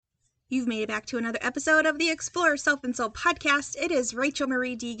You've made it back to another episode of the Explore Self and Soul podcast. It is Rachel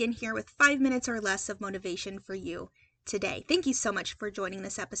Marie Deegan here with 5 minutes or less of motivation for you today. Thank you so much for joining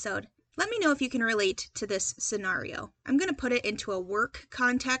this episode. Let me know if you can relate to this scenario. I'm going to put it into a work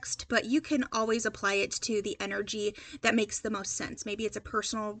context, but you can always apply it to the energy that makes the most sense. Maybe it's a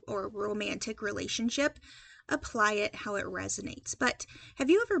personal or romantic relationship. Apply it how it resonates. But have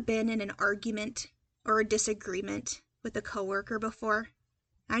you ever been in an argument or a disagreement with a coworker before?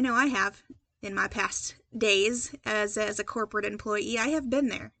 I know I have. In my past days as a corporate employee, I have been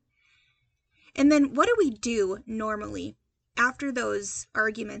there. And then what do we do normally after those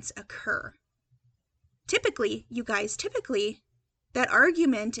arguments occur? Typically, that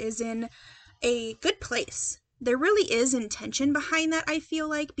argument is in a good place. There really is intention behind that, I feel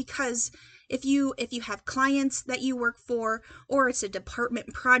like, because if you have clients that you work for, or it's a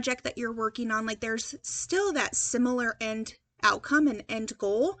department project that you're working on, like there's still that similar end outcome and end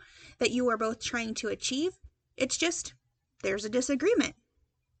goal that you are both trying to achieve. It's just there's a disagreement.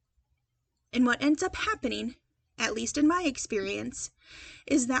 And what ends up happening, at least in my experience,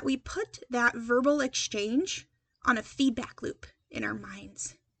 is that we put that verbal exchange on a feedback loop in our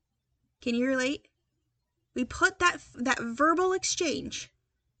minds. Can you relate? We put that verbal exchange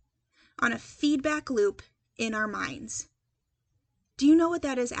on a feedback loop in our minds. Do you know what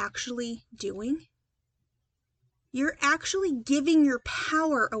that is actually doing? You're actually giving your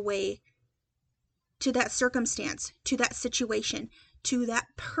power away to that circumstance, to that situation, to that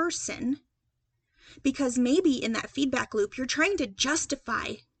person, because maybe in that feedback loop, you're trying to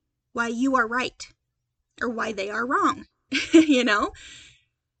justify why you are right or why they are wrong, And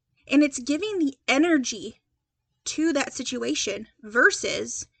it's giving the energy to that situation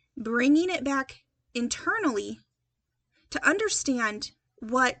versus bringing it back internally to understand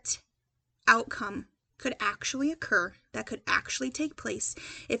what outcome could actually occur, that could actually take place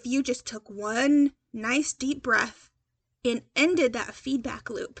if you just took one nice deep breath and ended that feedback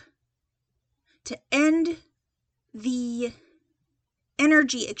loop, to end the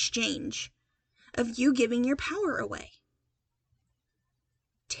energy exchange of you giving your power away.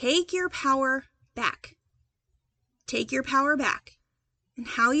 Take your power back. Take your power back. And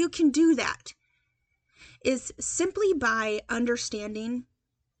how you can do that is simply by understanding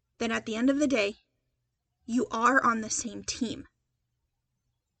that at the end of the day, you are on the same team.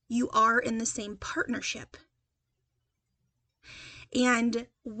 You are in the same partnership. And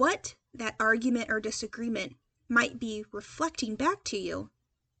what that argument or disagreement might be reflecting back to you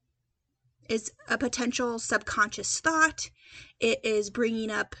is a potential subconscious thought. It is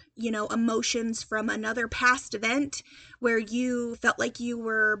bringing up, emotions from another past event where you felt like you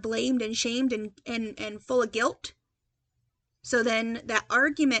were blamed and shamed and full of guilt. So then that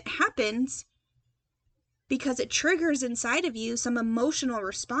argument happens because it triggers inside of you some emotional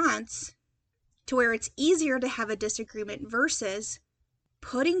response to where it's easier to have a disagreement versus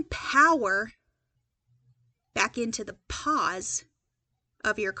putting power back into the pause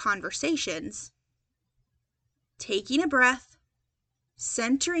of your conversations, taking a breath,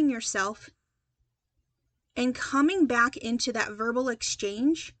 centering yourself, and coming back into that verbal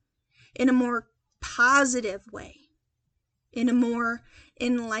exchange in a more positive way, in a more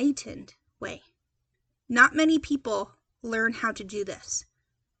enlightened way. Not many people learn how to do this.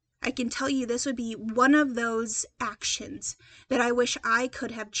 I can tell you this would be one of those actions that I wish I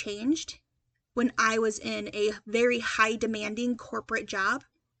could have changed when I was in a very high demanding corporate job.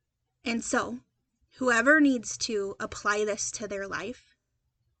 And so, whoever needs to apply this to their life,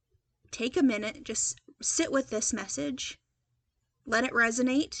 take a minute, just sit with this message, let it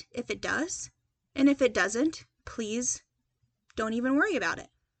resonate if it does, and if it doesn't, please don't even worry about it.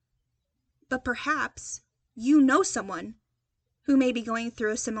 But perhaps you know someone who may be going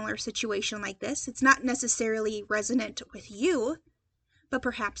through a similar situation like this. It's not necessarily resonant with you, but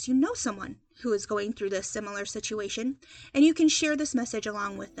perhaps you know someone who is going through this similar situation, and you can share this message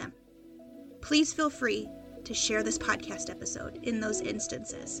along with them. Please feel free to share this podcast episode in those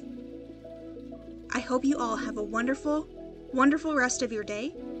instances. I hope you all have a wonderful, wonderful rest of your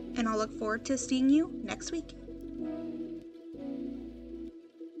day, and I'll look forward to seeing you next week.